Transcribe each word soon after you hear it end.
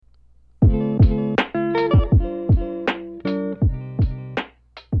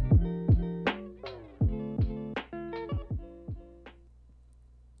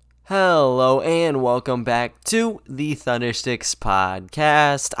and welcome back to the Thundersticks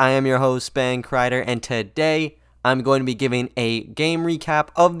podcast. I am your host, Ben Kreider, and today I'm going to be giving a game recap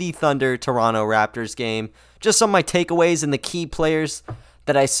of the Thunder-Toronto Raptors game. Just some of my takeaways and the key players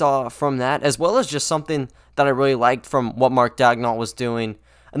that I saw from that, as well as just something that I really liked from what Mark Daigneault was doing.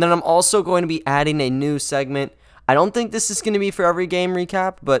 And then I'm also going to be adding a new segment. I don't think this is going to be for every game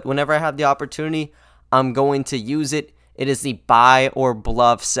recap, but whenever I have the opportunity, I'm going to use it. It is the buy or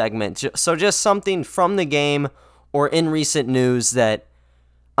bluff segment. So just something from the game or in recent news that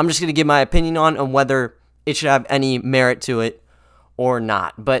I'm just going to give my opinion on whether it should have any merit to it or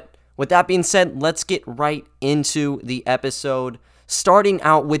not. But with that being said, let's get right into the episode. Starting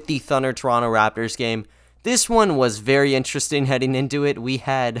out with the Thunder-Toronto Raptors game. This one was very interesting heading into it. We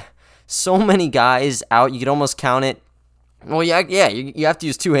had so many guys out. You could almost count it. Well, yeah, you have to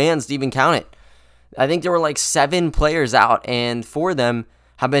use two hands to even count it. I think there were like 7 players out, and 4 of them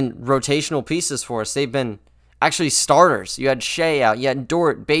have been rotational pieces for us. They've been actually starters. You had Shea out. You had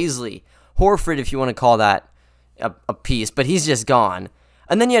Dort, Bazley, Horford, if you want to call that a piece, but he's just gone.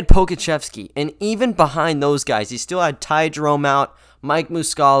 And then you had Pokusevski, and even behind those guys, you still had Ty Jerome out. Mike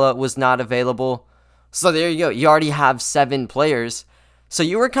Muscala was not available. So there you go. You already have 7 players. So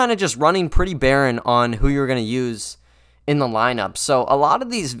you were kind of just running pretty barren on who you were going to use in the lineup. So a lot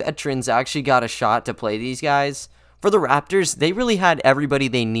of these veterans actually got a shot to play these guys. For the Raptors, they really had everybody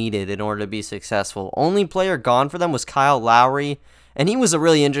they needed in order to be successful. Only player gone for them was Kyle Lowry, and he was a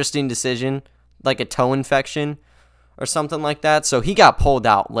really interesting decision, like a toe infection or something like that. So he got pulled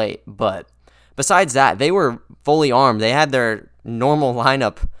out late. But besides that, they were fully armed. They had their normal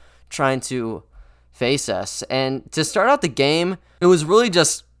lineup trying to face us. And to start out the game, it was really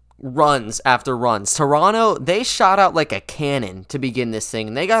just runs after runs. Toronto, they shot out like a cannon to begin this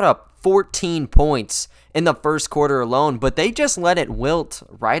thing. They got up 14 points in the first quarter alone, but they just let it wilt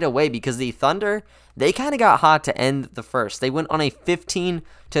right away because the Thunder, they kind of got hot to end the first. They went on a 15-3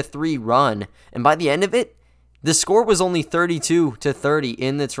 run, and by the end of it, the score was only 32-30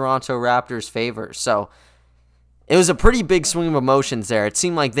 in the Toronto Raptors' favor. So it was a pretty big swing of emotions there. It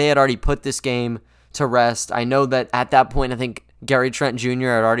seemed like they had already put this game to rest. I know that at that point, I think Gary Trent Jr.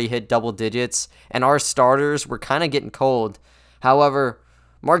 had already hit double digits, and our starters were kind of getting cold. However,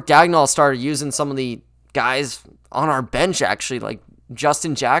 Mark Daigneault started using some of the guys on our bench, actually, like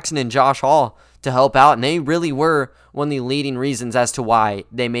Justin Jackson and Josh Hall, to help out, and they really were one of the leading reasons as to why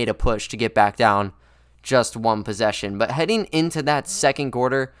they made a push to get back down just one possession. But heading into that second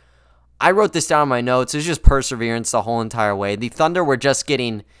quarter, I wrote this down in my notes. It was just perseverance the whole entire way. The Thunder were just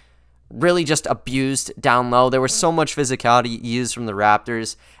getting really just abused down low. There was so much physicality used from the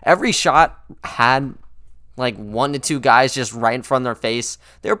Raptors. Every shot had like 1 to 2 guys just right in front of their face.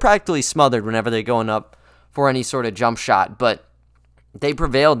 They were practically smothered whenever they're going up for any sort of jump shot, but they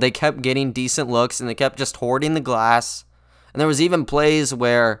prevailed. They kept getting decent looks, and they kept just hoarding the glass. And there was even plays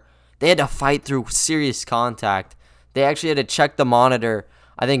where they had to fight through serious contact. They actually had to check the monitor,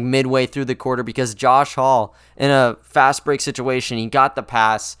 I think, midway through the quarter because Josh Hall, in a fast break situation, he got the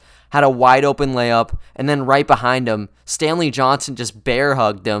pass, had a wide open layup, and then right behind him, Stanley Johnson just bear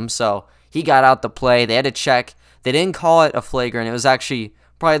hugged him, so he got out the play. They had to check. They didn't call it a flagrant. It was actually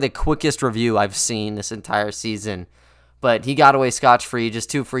probably the quickest review I've seen this entire season. But he got away scotch-free,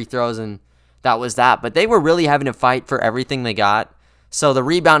 just 2 free throws, and that was that. But they were really having to fight for everything they got. So the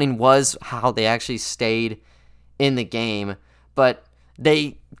rebounding was how they actually stayed in the game. But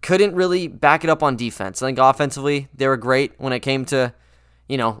they couldn't really back it up on defense. I think offensively, they were great when it came to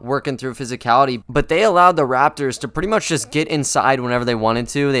working through physicality, but they allowed the Raptors to pretty much just get inside whenever they wanted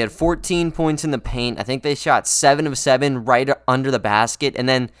to. They had 14 points in the paint. I think they shot 7 of 7 right under the basket, and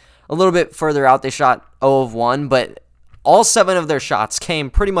then a little bit further out, they shot 0 of 1, but all 7 of their shots came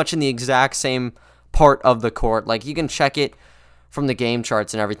pretty much in the exact same part of the court. Like, you can check it from the game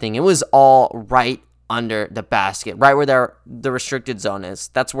charts and everything. It was all right under the basket, right where the restricted zone is.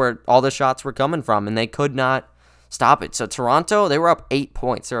 That's where all the shots were coming from, and they could not stop it. So Toronto, they were up 8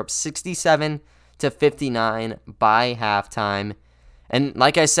 points. They're up 67-59 by halftime. And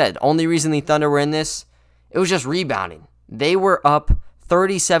like I said, only reason the Thunder were in this, it was just rebounding. They were up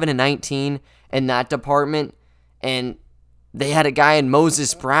 37-19 in that department, and they had a guy in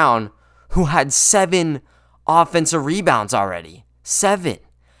Moses Brown who had 7 offensive rebounds already. 7.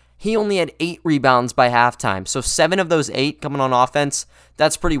 He only had 8 rebounds by halftime. So 7 of those 8 coming on offense,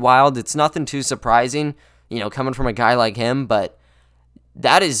 that's pretty wild. It's nothing too surprising, coming from a guy like him, but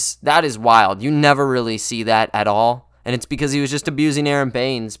that is wild. You never really see that at all, and it's because he was just abusing Aaron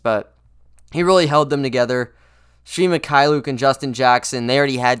Baines, but he really held them together. Svi Mykhailiuk and Justin Jackson, they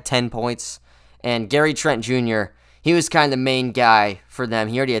already had 10 points, and Gary Trent Jr., he was kind of the main guy for them.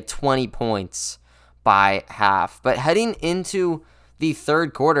 He already had 20 points by half. But heading into the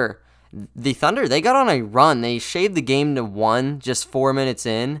third quarter, the Thunder, they got on a run. They shaved the game to 1 just 4 minutes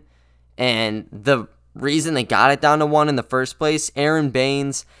in. And the reason they got it down to 1 in the first place, Aaron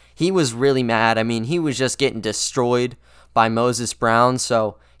Baines, he was really mad. I mean, he was just getting destroyed by Moses Brown.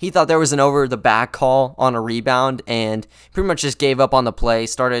 So he thought there was an over-the-back call on a rebound and pretty much just gave up on the play,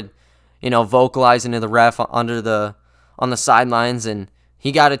 started vocalizing to the ref on the sidelines, and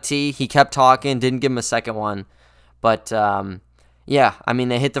he got a tee. He kept talking, didn't give him a second one. But,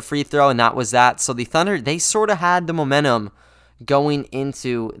 they hit the free throw, and that was that. So the Thunder, they sort of had the momentum going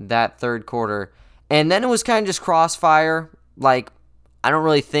into that third quarter. And then it was kind of just crossfire. Like, I don't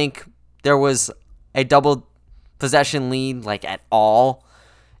really think there was a double possession lead, at all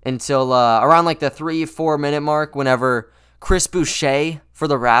until around, the 3-4 minute mark whenever Chris Boucher for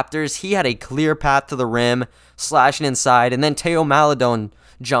the Raptors, he had a clear path to the rim, slashing inside, and then Teo Maledon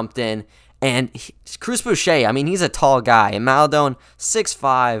jumped in, and Chris Boucher, he's a tall guy, and Maledon,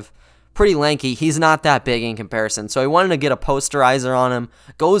 6'5", pretty lanky. He's not that big in comparison, so he wanted to get a posterizer on him,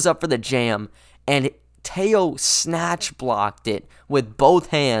 goes up for the jam, and Teo snatch blocked it with both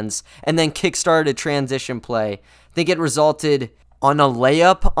hands, and then kickstarted a transition play. I think it resulted on a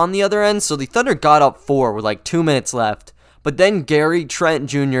layup on the other end, so the Thunder got up 4 with 2 minutes left. But then Gary Trent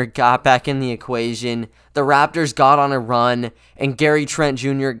Jr. got back in the equation. The Raptors got on a run, and Gary Trent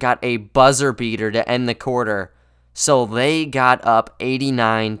Jr. got a buzzer beater to end the quarter. So they got up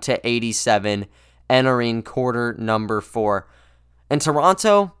 89-87, entering quarter number 4. And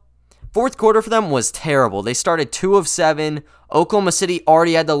Toronto, fourth quarter for them was terrible. They started 2 of 7. Oklahoma City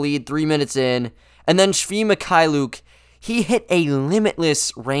already had the lead 3 minutes in. And then Svi Mykhailiuk, he hit a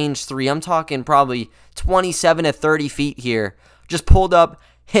limitless range 3. I'm talking probably 27 to 30 feet here. Just pulled up,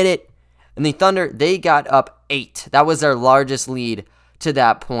 hit it, and the Thunder, they got up 8. That was their largest lead to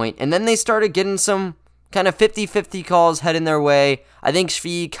that point. And then they started getting some kind of 50-50 calls heading their way. I think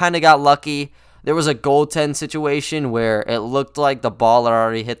Svi kind of got lucky. There was a goaltend situation where it looked like the ball had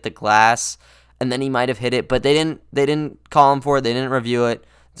already hit the glass, and then he might have hit it, but they didn't call him for it. They didn't review it.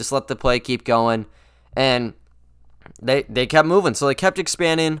 Just let the play keep going. And they kept moving, so they kept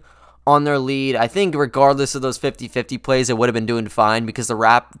expanding on their lead. I think regardless of those 50-50 plays, it would have been doing fine because the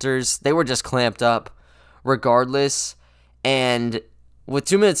Raptors, they were just clamped up regardless. And with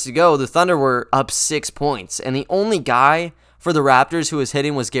 2 minutes to go, the Thunder were up 6 points. And the only guy for the Raptors who was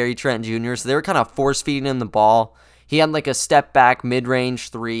hitting was Gary Trent Jr., so they were kind of force-feeding him the ball. He had a step-back mid-range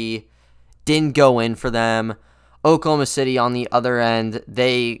 3, didn't go in for them. Oklahoma City on the other end,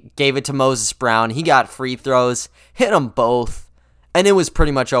 they gave it to Moses Brown. He got free throws, hit them both, and it was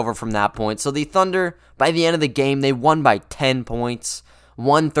pretty much over from that point. So the Thunder, by the end of the game, they won by 10 points.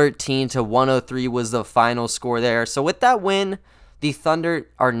 113-103 was the final score there. So with that win, the Thunder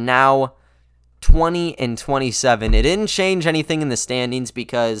are now 20-27. It didn't change anything in the standings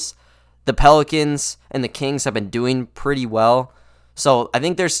because the Pelicans and the Kings have been doing pretty well. So I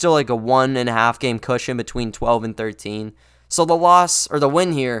think there's still a 1.5 game cushion between 12 and 13. So the loss or the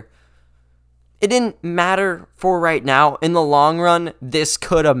win here, it didn't matter for right now. In the long run, this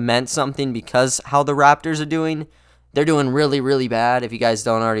could have meant something because how the Raptors are doing. They're doing really, really bad if you guys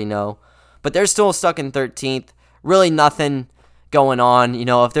don't already know. But they're still stuck in 13th. Really nothing going on.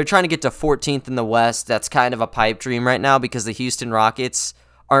 If they're trying to get to 14th in the West, that's kind of a pipe dream right now because the Houston Rockets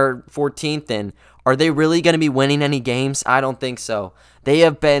are 14th, and are they really going to be winning any games? I don't think so. They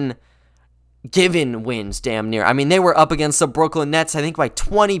have been given wins damn near. They were up against the Brooklyn Nets, I think, by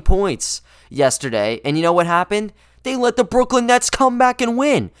 20 points yesterday. And you know what happened? They let the Brooklyn Nets come back and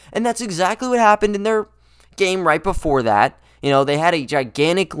win. And that's exactly what happened in their game right before that. They had a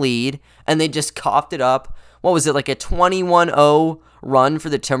gigantic lead, and they just coughed it up. What was it, a 21-0 run for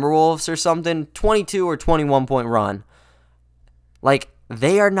the Timberwolves or something? 22 or 21-point run.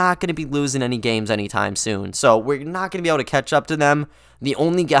 They are not going to be losing any games anytime soon. So we're not going to be able to catch up to them. The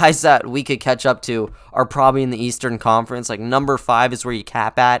only guys that we could catch up to are probably in the Eastern Conference. Number 5 is where you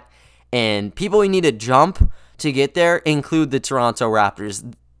cap at. And people we need to jump to get there include the Toronto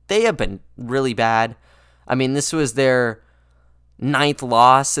Raptors. They have been really bad. This was their 9th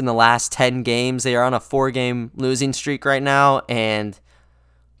loss in the last 10 games. They are on a 4-game losing streak right now. And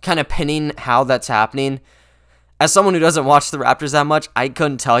kind of pinning how that's happening. As someone who doesn't watch the Raptors that much, I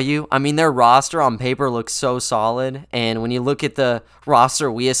couldn't tell you. Their roster on paper looks so solid. And when you look at the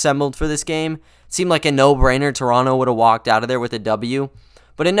roster we assembled for this game, it seemed like a no-brainer. Toronto would have walked out of there with a W.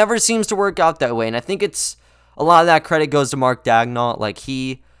 But it never seems to work out that way. And I think a lot of that credit goes to Mark Daigneault.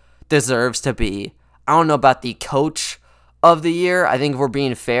 He deserves to be, I don't know about the coach of the year. I think if we're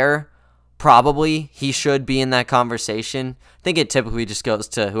being fair. probably he should be in that conversation. I think it typically just goes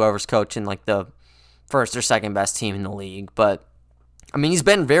to whoever's coaching like the first or second best team in the league. But, I mean, he's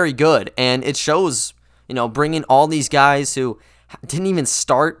been very good, and it shows, bringing all these guys who didn't even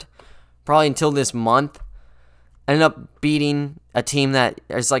start probably until this month, ended up beating a team that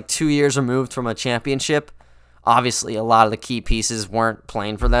is like 2 years removed from a championship. Obviously, a lot of the key pieces weren't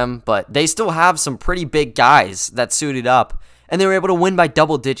playing for them, but they still have some pretty big guys that suited up, and they were able to win by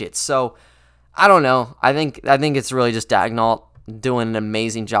double digits. So, I don't know. I think it's really just Daigneault doing an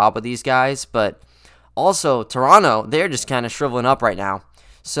amazing job with these guys, but also Toronto, they're just kind of shriveling up right now.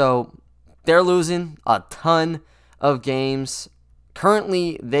 So, they're losing a ton of games.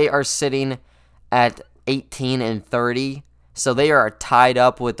 Currently, they are sitting at 18-30. So they are tied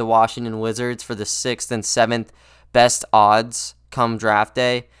up with the Washington Wizards for the 6th and 7th best odds come draft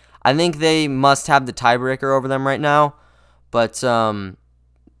day. I think they must have the tiebreaker over them right now. But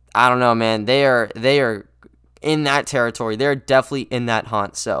I don't know, man. They are in that territory. They're definitely in that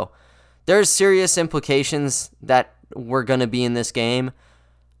hunt. So there's serious implications that we're going to be in this game.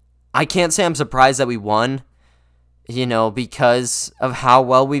 I can't say I'm surprised that we won, because of how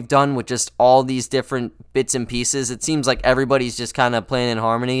well we've done with just all these different bits and pieces. It seems like everybody's just kind of playing in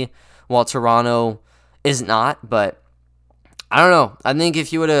harmony while Toronto is not. But I don't know. I think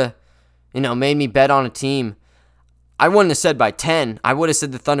if you would have, made me bet on a team, I wouldn't have said by 10. I would have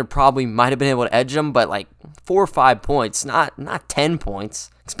said the Thunder probably might have been able to edge them, but like 4 or 5 points, not 10 points,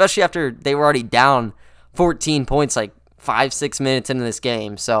 especially after they were already down 14 points like 5-6 minutes into this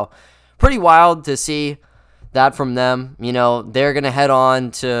game. So pretty wild to see that from them. They're going to head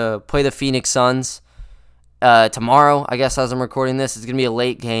on to play the Phoenix Suns tomorrow, I guess, as I'm recording this. It's going to be a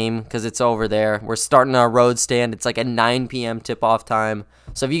late game because it's over there. We're starting our road stand. It's like a 9 p.m. tip-off time.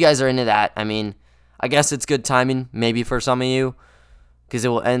 So if you guys are into that, I guess it's good timing maybe for some of you because it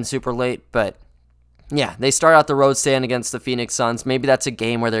will end super late. But, yeah, they start out the road stand against the Phoenix Suns. Maybe that's a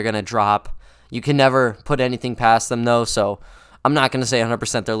game where they're going to drop. You can never put anything past them, though, so I'm not going to say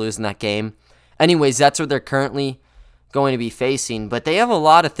 100% they're losing that game. Anyways, that's what they're currently going to be facing. But they have a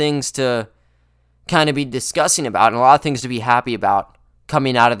lot of things to kind of be discussing about and a lot of things to be happy about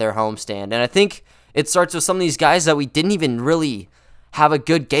coming out of their homestand. And I think it starts with some of these guys that we didn't even really have a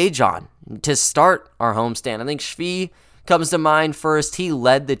good gauge on to start our homestand. I think Svi comes to mind first. He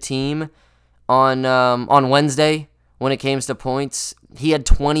led the team on Wednesday when it came to points. He had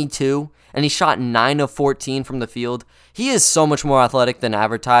 22, and he shot 9 of 14 from the field. He is so much more athletic than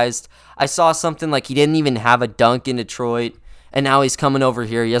advertised. I saw something like he didn't even have a dunk in Detroit, and now he's coming over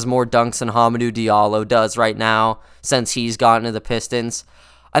here. He has more dunks than Hamidou Diallo does right now since he's gotten to the Pistons.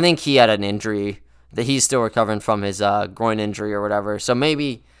 I think he had an injury that he's still recovering from, his groin injury or whatever, so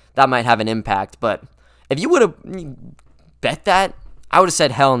maybe that might have an impact. But if you would have bet that, I would have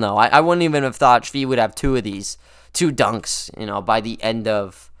said hell no. I wouldn't even have thought Svi would have 2 dunks, by the end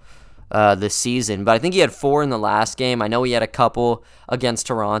of the season. But I think he had 4 in the last game. I know he had a couple against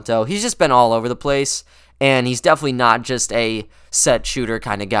Toronto. He's just been all over the place, and he's definitely not just a set shooter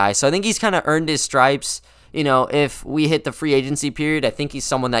kind of guy. So I think he's kind of earned his stripes. If we hit the free agency period, I think he's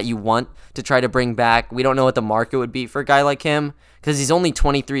someone that you want to try to bring back. We don't know what the market would be for a guy like him because he's only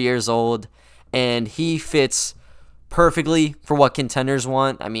 23 years old, and he fits perfectly for what contenders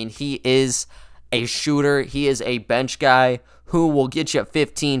want. He is a shooter. He is a bench guy who will get you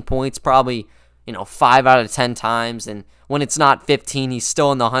 15 points probably, 5 out of 10 times. And when it's not 15, he's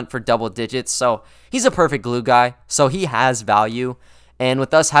still in the hunt for double digits. So he's a perfect glue guy. So he has value. And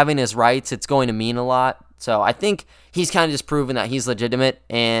with us having his rights, it's going to mean a lot. So I think he's kind of just proven that he's legitimate.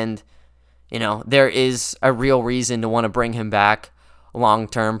 And, there is a real reason to want to bring him back long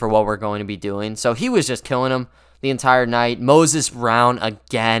term for what we're going to be doing. So he was just killing him the entire night. Moses Brown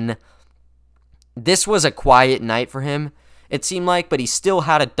again. This was a quiet night for him, it seemed like, but he still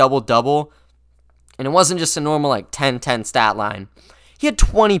had a double-double, and it wasn't just a normal 10-10 stat line. He had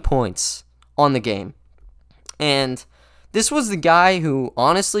 20 points on the game, and this was the guy who,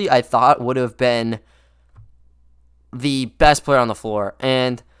 honestly, I thought would have been the best player on the floor,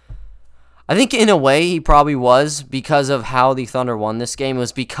 and I think in a way he probably was because of how the Thunder won this game. It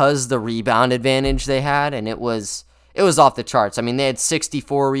was because the rebound advantage they had, and it was off the charts. They had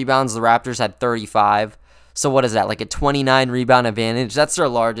 64 rebounds. The Raptors had 35. So what is that, like a 29 rebound advantage? That's their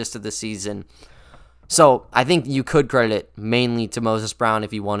largest of the season. So I think you could credit it mainly to Moses Brown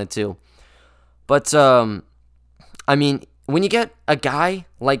if you wanted to. But, when you get a guy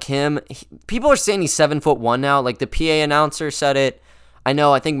like him, people are saying he's 7'1" now. Like the PA announcer said it.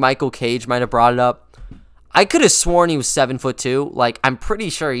 I think Michael Cage might have brought it up. I could have sworn he was 7'2". I'm pretty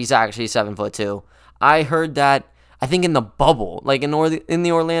sure he's actually 7'2". I heard that. I think in the bubble, like in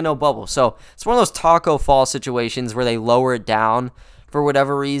the Orlando bubble. So it's one of those Taco Fall situations where they lower it down for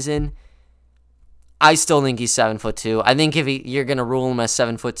whatever reason. I still think he's 7'2". I think if you're gonna rule him as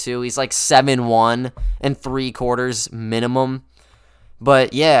 7'2", he's like 7'1" and 3/4 minimum.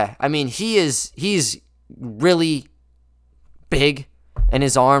 But yeah, I mean he's really big, and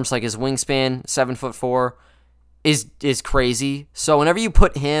his arms, like his wingspan, 7'4", is crazy. So whenever you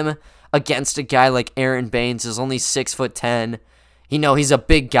put him against a guy like Aaron Baines, who's only 6'10", he's a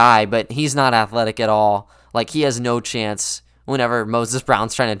big guy, but he's not athletic at all. Like he has no chance whenever Moses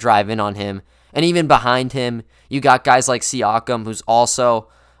Brown's trying to drive in on him. And even behind him, you got guys like Siakam, who's also,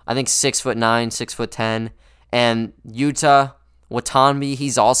 I think, 6'9", 6'10", and Yuta Watanabe,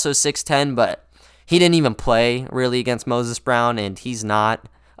 he's also 6'10", but he didn't even play really against Moses Brown, and he's not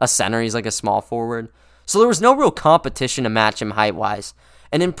a center. He's like a small forward. So there was no real competition to match him height-wise.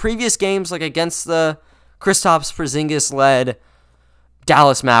 And in previous games, like against the Kristaps Porzingis-led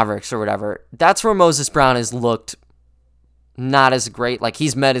Dallas Mavericks or whatever, that's where Moses Brown has looked not as great. Like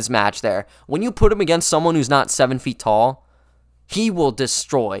he's met his match there. When you put him against someone who's not 7 feet tall, he will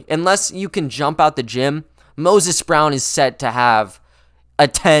destroy. Unless you can jump out the gym, Moses Brown is set to have a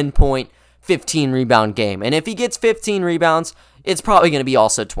 10-point, 15 rebound game. And if he gets 15 rebounds, it's probably going to be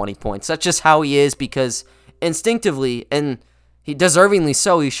also 20 points. That's just how he is, because instinctively, and he deservingly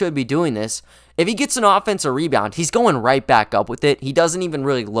so, he should be doing this. If he gets an offensive rebound, he's going right back up with it. He doesn't even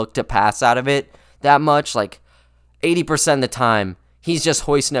really look to pass out of it that much. Like 80% of the time, he's just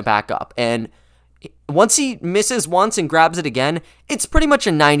hoisting it back up. And once he misses once and grabs it again, it's pretty much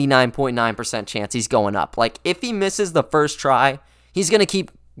a 99.9% chance he's going up. Like if he misses the first try, he's going to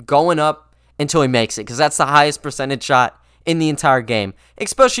keep going up until he makes it, because that's the highest percentage shot in the entire game,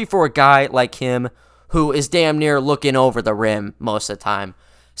 especially for a guy like him who is damn near looking over the rim most of the time.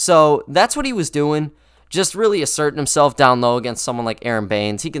 So that's what he was doing, just really asserting himself down low against someone like Aaron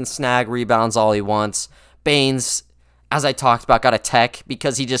Baines. He can snag rebounds all he wants. Baines, as I talked about, got a tech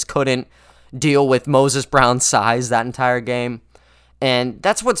because he just couldn't deal with Moses Brown's size that entire game. And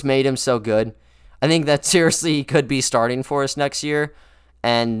that's what's made him so good. I think that seriously he could be starting for us next year,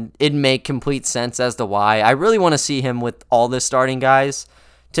 and it'd make complete sense as to why. I really want to see him with all the starting guys,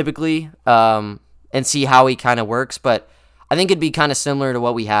 typically, and see how he kind of works. But I think it'd be kind of similar to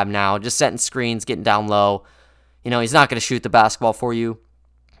what we have now, just setting screens, getting down low. He's not going to shoot the basketball for you,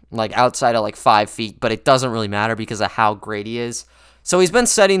 like outside of like 5 feet, but it doesn't really matter because of how great he is. So he's been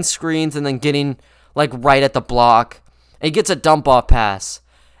setting screens and then getting like right at the block. And he gets a dump off pass.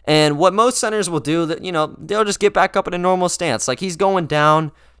 And what most centers will do, that they'll just get back up in a normal stance. Like he's going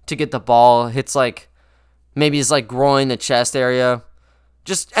down to get the ball, hits like maybe his like groin, the chest area,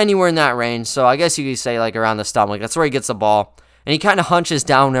 just anywhere in that range. So I guess you could say like around the stomach. That's where he gets the ball. And he kind of hunches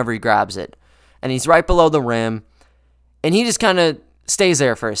down whenever he grabs it. And he's right below the rim. And he just kind of stays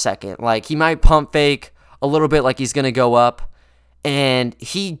there for a second. Like he might pump fake a little bit, like he's going to go up. And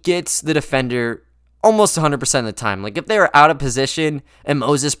he gets the defender almost 100% of the time. Like if they're out of position and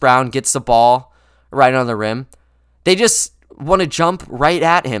Moses Brown gets the ball right on the rim, they just want to jump right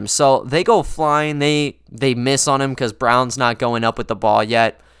at him. So they go flying. They miss on him because Brown's not going up with the ball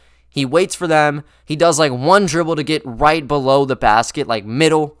yet. He waits for them. He does like one dribble to get right below the basket, like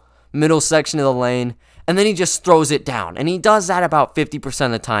middle section of the lane. And then he just throws it down. And he does that about 50%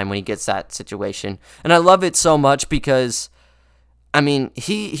 of the time when he gets that situation. And I love it so much because, I mean,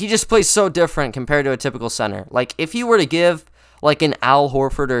 he just plays so different compared to a typical center. Like, if you were to give, like, an Al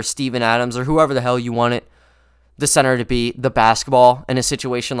Horford or Steven Adams or whoever the hell you want it, the center to be, the basketball in a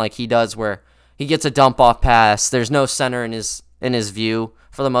situation like he does where he gets a dump-off pass, there's no center in his view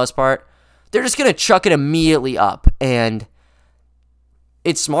for the most part, they're just going to chuck it immediately up. And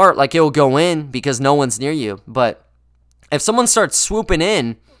it's smart. Like, it'll go in because no one's near you. But if someone starts swooping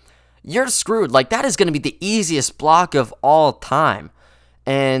in, you're screwed. Like, that is going to be the easiest block of all time.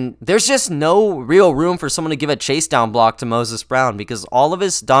 And there's just no real room for someone to give a chase down block to Moses Brown because all of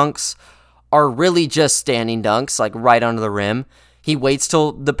his dunks are really just standing dunks, like right under the rim. He waits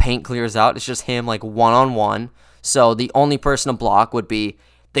till the paint clears out. It's just him, like, one-on-one. So the only person to block would be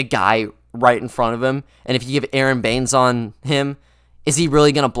the guy right in front of him. And if you give Aaron Baines on him, is he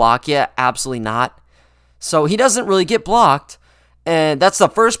really going to block you? Absolutely not. So he doesn't really get blocked. And that's the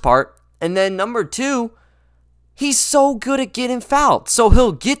first part. And then number two, he's so good at getting fouled. So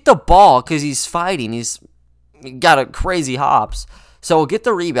he'll get the ball because he's fighting. He's got a crazy hops. So he'll get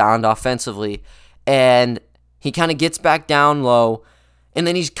the rebound offensively. And he kind of gets back down low. And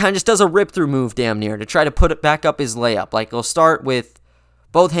then he kind of just does a rip-through move damn near to try to put it back up his layup. Like he'll start with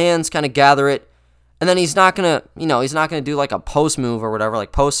both hands, kind of gather it. And then he's not going to, he's not going to do like a post move or whatever,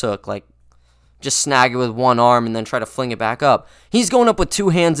 like post hook, like just snag it with one arm and then try to fling it back up. He's going up with two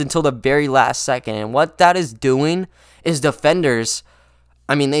hands until the very last second. And what that is doing is defenders,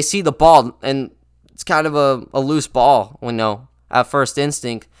 they see the ball, and it's kind of a loose ball, at first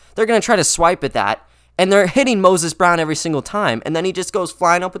instinct. They're going to try to swipe at that, and they're hitting Moses Brown every single time. And then he just goes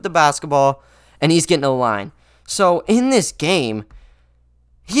flying up with the basketball, and he's getting to the line. So in this game,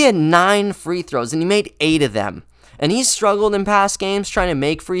 he had 9 free throws, and he made 8 of them. And he's struggled in past games trying to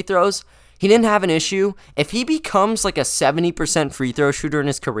make free throws. He didn't have an issue. If he becomes like a 70% free throw shooter in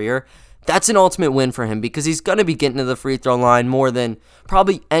his career, that's an ultimate win for him because he's going to be getting to the free throw line more than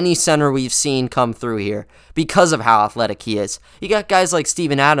probably any center we've seen come through here because of how athletic he is. You got guys like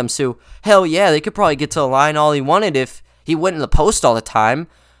Steven Adams who, hell yeah, they could probably get to the line all he wanted if he went in the post all the time,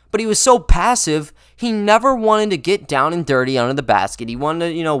 but he was so passive, he never wanted to get down and dirty under the basket. He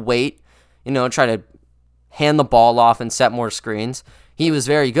wanted to, wait, try to hand the ball off and set more screens. He was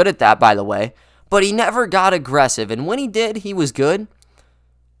very good at that, by the way, but he never got aggressive, and when he did, he was good,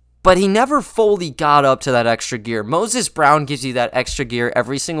 but he never fully got up to that extra gear. Moses Brown gives you that extra gear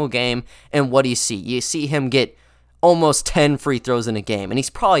every single game, and what do you see? You see him get almost 10 free throws in a game, and he's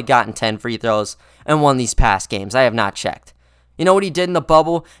probably gotten 10 free throws in one of these past games. I have not checked. You know what he did in the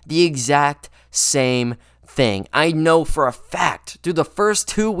bubble? The exact same thing. I know for a fact, through the first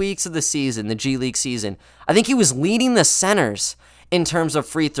 2 weeks of the season, the G League season, I think he was leading the centers in terms of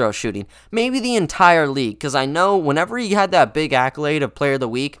free throw shooting. Maybe the entire league, because I know whenever he had that big accolade of Player of the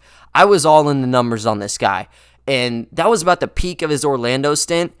Week, I was all in the numbers on this guy. And that was about the peak of his Orlando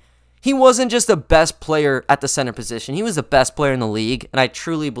stint. He wasn't just the best player at the center position. He was the best player in the league, and I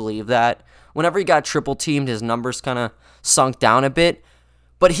truly believe that. Whenever he got triple teamed, his numbers kind of sunk down a bit.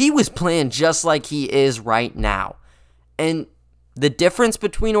 But he was playing just like he is right now. And the difference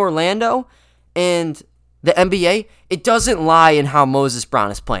between Orlando and the NBA, it doesn't lie in how Moses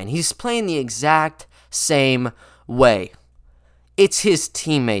Brown is playing. He's playing the exact same way. It's his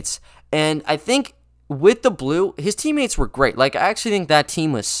teammates. And I think with the Blue, his teammates were great. I actually think that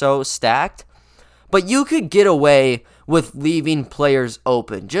team was so stacked. But you could get away with leaving players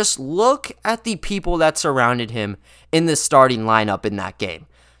open. Just look at the people that surrounded him in the starting lineup in that game.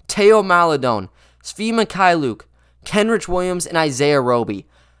 Theo Maledon, Svi Mikhailuk, Kenrich Williams, and Isaiah Roby.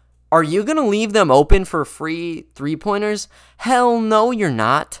 Are you going to leave them open for free three-pointers? Hell no, you're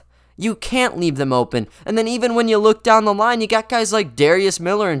not. You can't leave them open. And then even when you look down the line, you got guys like Darius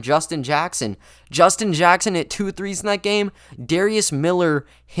Miller and Justin Jackson. Justin Jackson hit 2 threes in that game. Darius Miller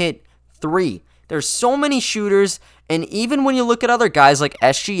hit 3. There's so many shooters, and even when you look at other guys like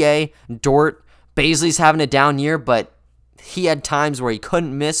SGA, Dort, Baisley's having a down year, but he had times where he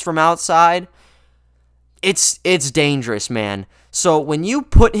couldn't miss from outside. It's dangerous, man. So when you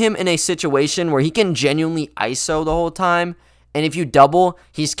put him in a situation where he can genuinely ISO the whole time, and if you double,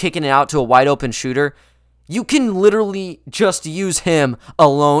 he's kicking it out to a wide open shooter, you can literally just use him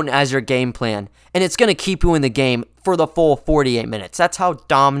alone as your game plan, and it's going to keep you in the game for the full 48 minutes. That's how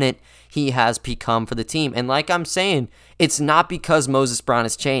dominant he has become for the team. And like I'm saying, it's not because Moses Brown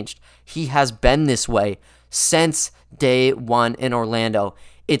has changed. He has been this way since day one in Orlando.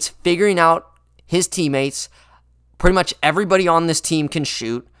 It's figuring out his teammates. Pretty much everybody on this team can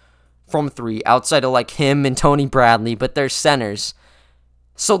shoot from 3 outside of him and Tony Bradley, but they're centers.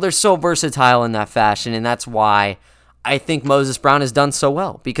 So they're so versatile in that fashion, and that's why I think Moses Brown has done so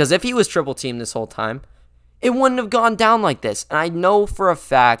well. Because if he was triple teamed this whole time, it wouldn't have gone down like this. And I know for a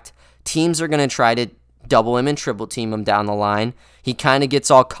fact teams are going to try to double him and triple team him down the line. He kind of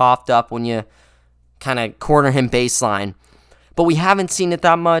gets all coughed up when you kind of corner him baseline. But we haven't seen it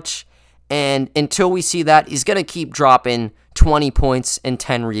that much. And until we see that, he's going to keep dropping 20 points and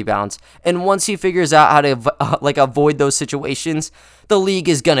 10 rebounds. And once he figures out how to avoid those situations, the league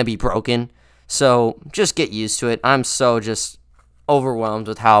is going to be broken. So just get used to it. I'm so just overwhelmed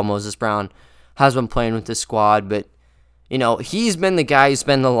with how Moses Brown has been playing with this squad. But, he's been the guy who's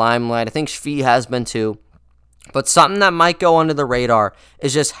been in the limelight. I think Shvi has been too. But something that might go under the radar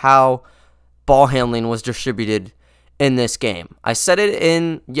is just how ball handling was distributed in this game. I said it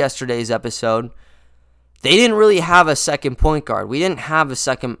in yesterday's episode. They didn't really have a second point guard. We didn't have a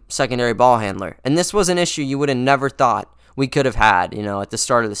secondary ball handler. And this was an issue you would have never thought we could have had, at the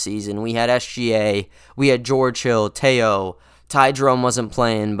start of the season. We had SGA, we had George Hill, Teo, Ty Jerome wasn't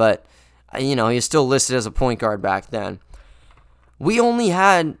playing, but, he was still listed as a point guard back then. We only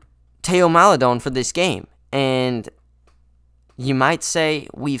had Theo Maledon for this game. And you might say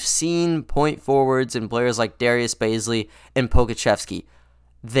we've seen point forwards and players like Darius Baisley and Pokachevsky.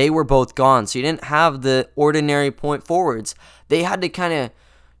 They were both gone, so you didn't have the ordinary point forwards. They had to kind of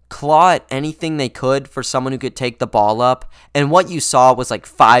claw at anything they could for someone who could take the ball up. And what you saw was like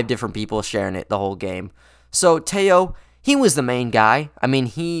 5 different people sharing it the whole game. So Teo, he was the main guy. I mean,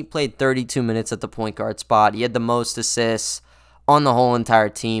 he played 32 minutes at the point guard spot. He had the most assists on the whole entire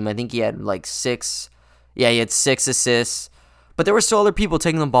team. I think he had like 6. Yeah, he had 6 assists. But there were still other people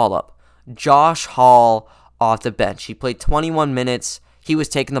taking the ball up. Josh Hall off the bench. He played 21 minutes. He was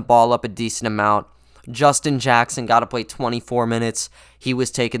taking the ball up a decent amount. Justin Jackson got to play 24 minutes. He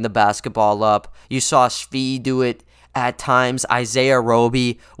was taking the basketball up. You saw Shvee do it at times. Isaiah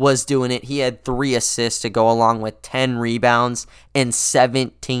Roby was doing it. He had 3 assists to go along with 10 rebounds and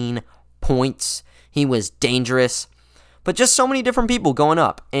 17 points. He was dangerous. But just so many different people going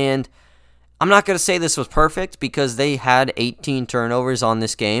up. And I'm not going to say this was perfect because they had 18 turnovers on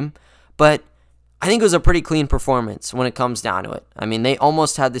this game. But I think it was a pretty clean performance when it comes down to it. I mean, they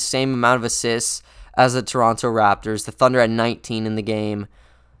almost had the same amount of assists as the Toronto Raptors. The Thunder had 19 in the game.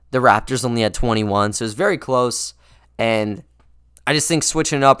 The Raptors only had 21, so it was very close. And I just think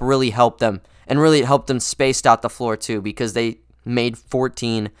switching it up really helped them. And really helped them spaced out the floor too because they made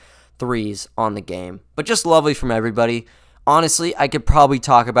 14 threes on the game. But just lovely from everybody. Honestly, I could probably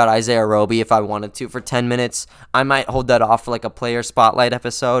talk about Isaiah Roby if I wanted to for 10 minutes. I might hold that off for like a player spotlight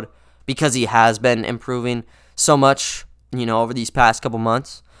episode because he has been improving so much, over these past couple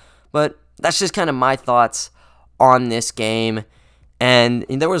months. But that's just kind of my thoughts on this game. And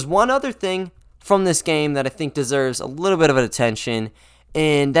there was one other thing from this game that I think deserves a little bit of attention,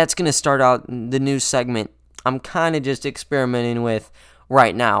 and that's going to start out the new segment I'm kind of just experimenting with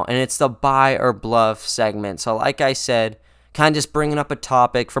right now, and it's the buy or bluff segment. So like I said, kind of just bringing up a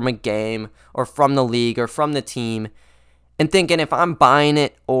topic from a game or from the league or from the team and thinking if I'm buying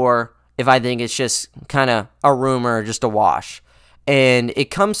it or if I think it's just kind of a rumor or just a wash. And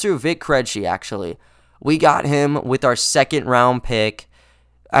it comes through Vit Krejci, actually. We got him with our 2nd round pick.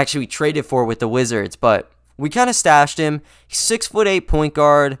 Actually, we traded for it with the Wizards, but we kind of stashed him. He's 6'8" point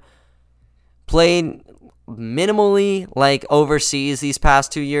guard. Played minimally like overseas these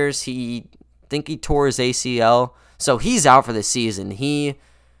past 2 years. I think he tore his ACL, so he's out for the season. He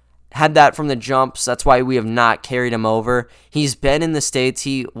had that from the jumps. That's why we have not carried him over. He's been in the States.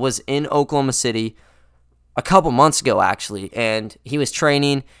 He was in Oklahoma City a couple months ago, actually, and he was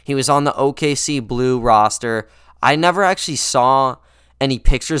training. He was on the OKC Blue roster. I never actually saw any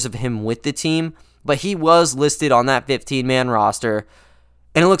pictures of him with the team, but he was listed on that 15-man roster,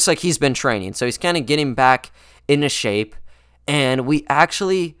 and it looks like he's been training. So he's kind of getting back into shape, and we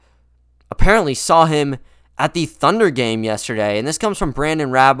actually apparently saw him at the Thunder game yesterday, and this comes from Brandon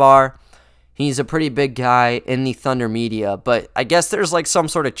Rabar. He's a pretty big guy in the Thunder media, but I guess there's like some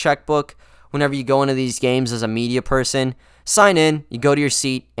sort of checkbook whenever you go into these games as a media person. Sign in, you go to your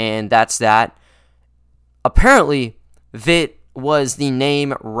seat, and that's that. Apparently, Vit was the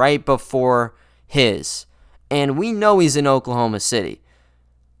name right before his, and we know he's in Oklahoma City.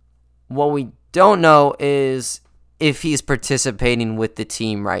 What we don't know is if he's participating with the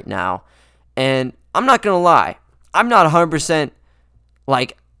team right now. And I'm not going to lie, I'm not 100%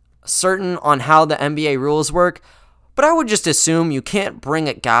 certain on how the NBA rules work, but I would just assume you can't bring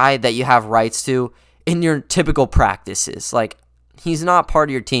a guy that you have rights to in your typical practices. Like, he's not part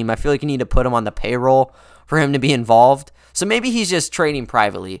of your team. I feel like you need to put him on the payroll for him to be involved. So maybe he's just training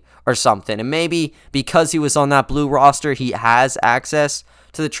privately or something. And maybe because he was on that Blue roster, he has access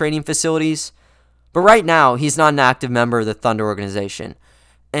to the training facilities. But right now, he's not an active member of the Thunder organization.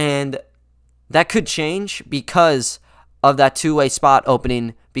 And that could change because of that two-way spot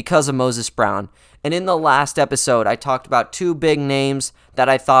opening because of Moses Brown. And in the last episode, I talked about 2 big names that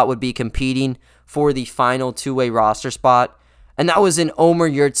I thought would be competing for the final two-way roster spot. And that was in Omer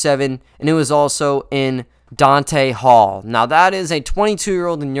Yurtseven, and it was also in Dante Hall. Now, that is a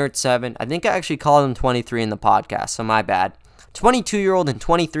 22-year-old in Yurtseven. I think I actually called him 23 in the podcast, so my bad. 22-year-old and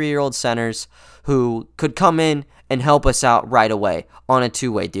 23-year-old centers who could come in and help us out right away on a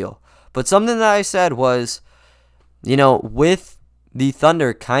two-way deal. But something that I said was, with the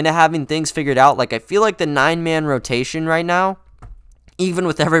Thunder kind of having things figured out, I feel like the 9-man rotation right now, even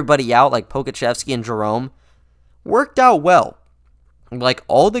with everybody out, like Pokachevsky and Jerome, worked out well.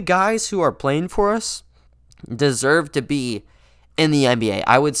 All the guys who are playing for us deserve to be in the NBA.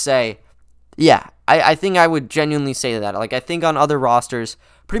 I would say, yeah, I think I would genuinely say that. I think on other rosters,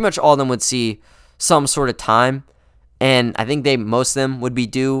 pretty much all of them would see some sort of time, and I think most of them would be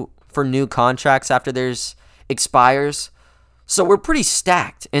due for new contracts after theirs expires. So we're pretty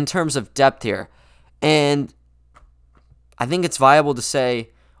stacked in terms of depth here. And I think it's viable to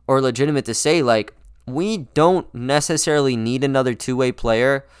say, or legitimate to say, we don't necessarily need another two-way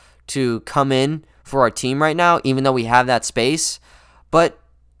player to come in for our team right now, even though we have that space. But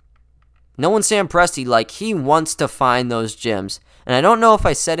knowing Sam Presti, like, he wants to find those gems. And I don't know if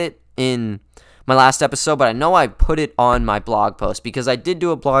I said it in my last episode, but I know I put it on my blog post because I did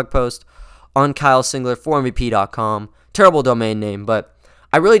do a blog post on Kyle Singler for MVP.com. Terrible domain name, but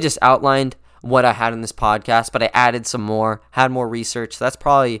I really just outlined what I had in this podcast, but I added some more, had more research. So that's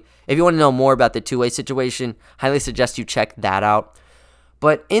probably, if you want to know more about the two-way situation, highly suggest you check that out.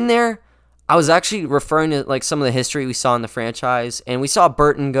 But in there, I was actually referring to like some of the history we saw in the franchise, and we saw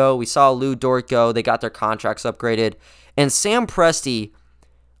Burton go, we saw Lou Dort go, they got their contracts upgraded, and Sam Presti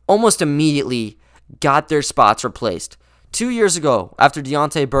almost immediately got their spots replaced. 2 years ago, after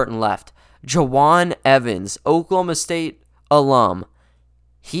Deontay Burton left, Jawan Evans, Oklahoma State alum,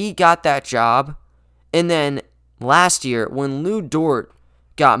 he got that job. And then last year, when Lou Dort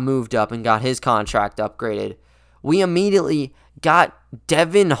got moved up and got his contract upgraded, we immediately got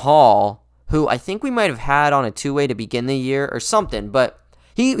Devin Hall, who I think we might have had on a two-way to begin the year or something, but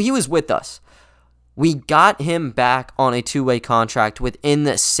he was with us. We got him back on a two-way contract within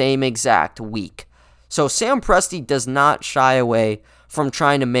the same exact week. So Sam Presti does not shy away from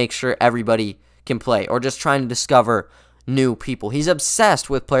trying to make sure everybody can play or just trying to discover new people. He's obsessed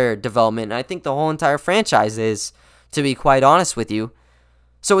with player development, and I think the whole entire franchise is, to be quite honest with you.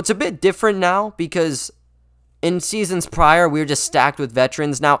 So it's a bit different now because in seasons prior, we were just stacked with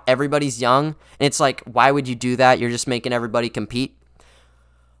veterans. Now everybody's young, and it's like, why would you do that? You're just making everybody compete.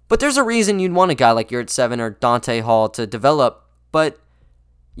 But there's a reason you'd want a guy like Yurtseven or Dante Hall to develop, but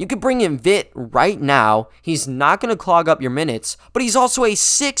you could bring in Vit right now. He's not going to clog up your minutes, but he's also a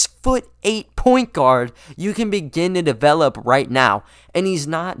 6'8" point guard you can begin to develop right now. And he's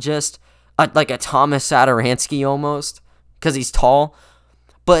not just like a Thomas Satoransky almost, because he's tall,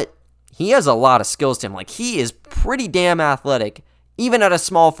 but he has a lot of skills to him. Like, he is pretty damn athletic. Even at a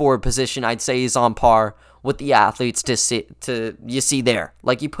small forward position, I'd say he's on par with the athletes you see there.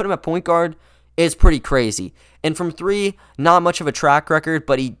 Like, you put him at point guard, it's pretty crazy. And from three, not much of a track record,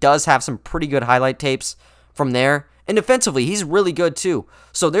 but he does have some pretty good highlight tapes from there. And defensively, he's really good too.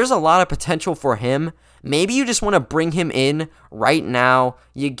 So there's a lot of potential for him. Maybe you just want to bring him in right now.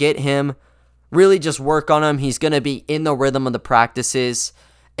 You get him, really just work on him. He's going to be in the rhythm of the practices.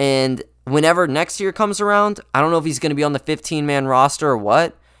 And whenever next year comes around, I don't know if he's going to be on the 15-man roster or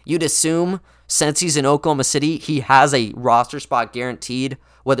what. You'd assume, since he's in Oklahoma City, he has a roster spot guaranteed,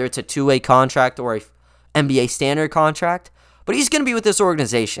 whether it's a two-way contract or a NBA standard contract, but he's going to be with this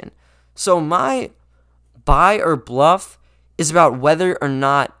organization. So my buy or bluff is about whether or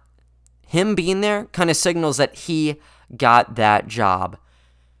not him being there kind of signals that he got that job.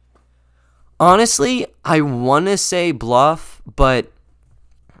 Honestly, I want to say bluff, but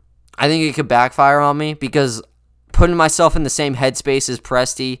I think it could backfire on me because putting myself in the same headspace as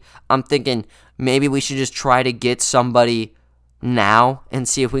Presti, I'm thinking maybe we should just try to get somebody now and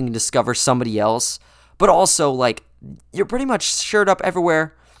see if we can discover somebody else. But also, like, you're pretty much shirred up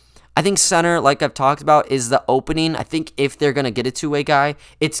everywhere. I think center, like I've talked about, is the opening. I think if they're going to get a two-way guy,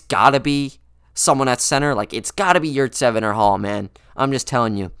 it's got to be someone at center. Like, it's got to be Yurtseven or Hall, man. I'm just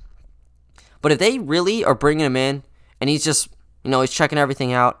telling you. But if they really are bringing him in and he's just, he's checking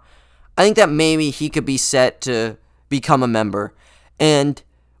everything out, I think that maybe he could be set to become a member. And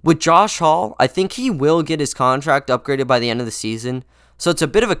with Josh Hall, I think he will get his contract upgraded by the end of the season. So it's a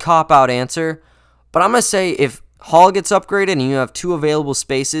bit of a cop-out answer. But I'm going to say if Hall gets upgraded and you have two available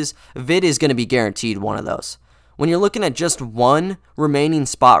spaces, Vid is going to be guaranteed one of those. When you're looking at just one remaining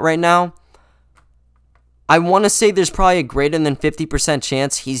spot right now, I want to say there's probably a greater than 50%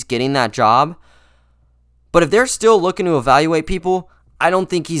 chance he's getting that job. But if they're still looking to evaluate people, I don't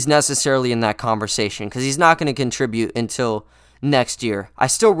think he's necessarily in that conversation because he's not going to contribute until next year. I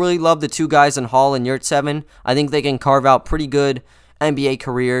still really love the two guys in Hall and Yurtseven. I think they can carve out pretty good NBA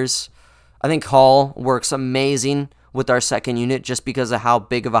careers. I think Hall works amazing with our second unit just because of how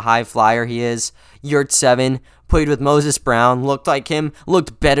big of a high flyer he is. Yurtseven played with Moses Brown, looked like him,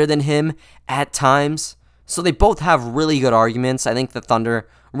 looked better than him at times. So they both have really good arguments. I think the Thunder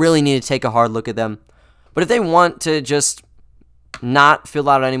really need to take a hard look at them. But if they want to just not fill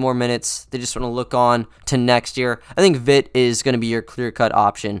out any more minutes, they just want to look on to next year, I think Vit is going to be your clear-cut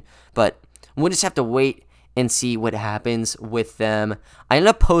option. But we'll just have to wait and see what happens with them. I ended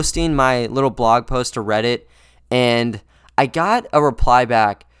up posting my little blog post to Reddit, and I got a reply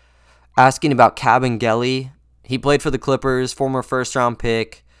back asking about Kabengele. He played for the Clippers, former first-round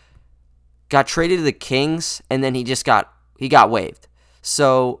pick, got traded to the Kings, and then he got waived.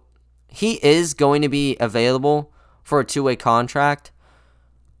 So he is going to be available for a two-way contract.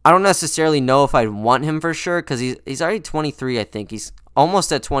 I don't necessarily know if I'd want him for sure because he's already 23, I think. He's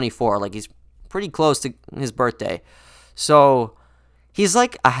almost at 24. Like, he's pretty close to his birthday. So he's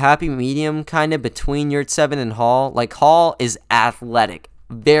like a happy medium kind of between Yurtseven and Hall. Like, Hall is athletic.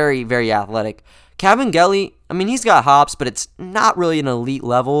 Very, very athletic. Kabengele, I mean, he's got hops, but it's not really an elite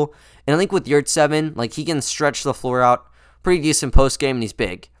level. And I think with Yurtseven, like, he can stretch the floor out pretty decent post-game, and he's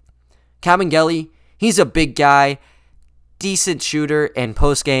big. Kabengele, he's a big guy, decent shooter, and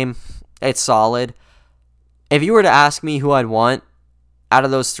post-game, it's solid. If you were to ask me who I'd want out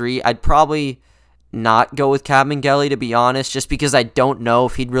of those three, I'd probably not go with Kabengele, to be honest, just because I don't know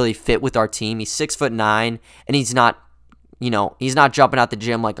if he'd really fit with our team. He's 6'9", and he's not jumping out the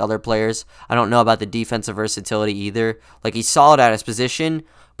gym like other players. I don't know about the defensive versatility either. Like, he's solid at his position,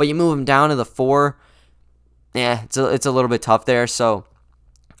 but you move him down to the 4, it's a little bit tough there. So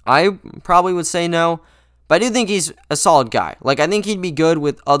I probably would say no, but I do think he's a solid guy. Like, I think he'd be good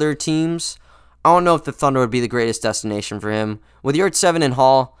with other teams. I don't know if the Thunder would be the greatest destination for him. With Yurtseven and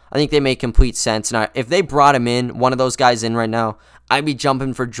Hall, I think they make complete sense. And if they brought him in, one of those guys in right now, I'd be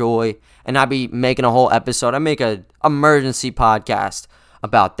jumping for joy, and I'd be making a whole episode. I'd make an emergency podcast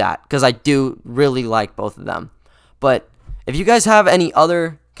about that, because I do really like both of them. But if you guys have any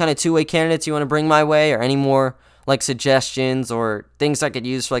other kind of two-way candidates you want to bring my way, or any more like suggestions or things I could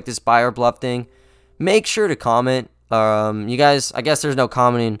use for like this buy or bluff thing, make sure to comment. You guys, I guess there's no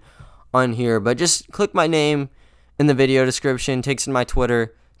commenting on here, but just click my name in the video description, takes in my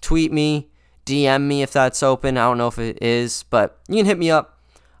Twitter, tweet me, DM me if that's open. I don't know if it is, but you can hit me up.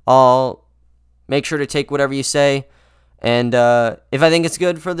 I'll make sure to take whatever you say, and if I think it's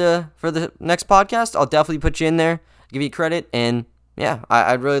good for the next podcast, I'll definitely put you in there, give you credit, and yeah,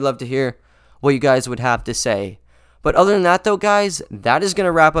 I'd really love to hear what you guys would have to say. But other than that, though, guys, that is going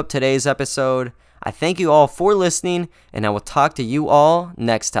to wrap up today's episode. I thank you all for listening, and I will talk to you all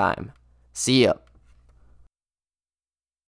next time. See ya.